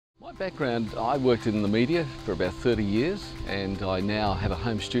background, I worked in the media for about 30 years and I now have a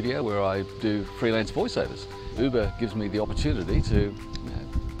home studio where I do freelance voiceovers. Uber gives me the opportunity to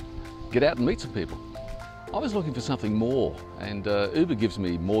get out and meet some people. I was looking for something more and Uber gives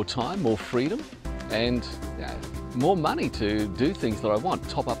me more time, more freedom and more money to do things that I want,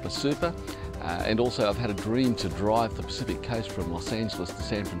 top up the super. And also I've had a dream to drive the Pacific Coast from Los Angeles to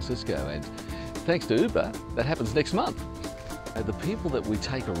San Francisco, and thanks to Uber, that happens next month. The people that we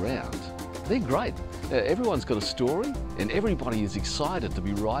take around, they're great. Everyone's got a story and everybody is excited to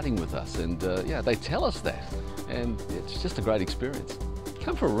be riding with us, and yeah, they tell us that, and it's just a great experience.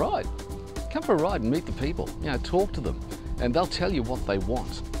 Come for a ride. Come for a ride and meet the people, talk to them, and they'll tell you what they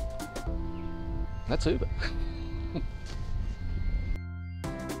want. That's Uber.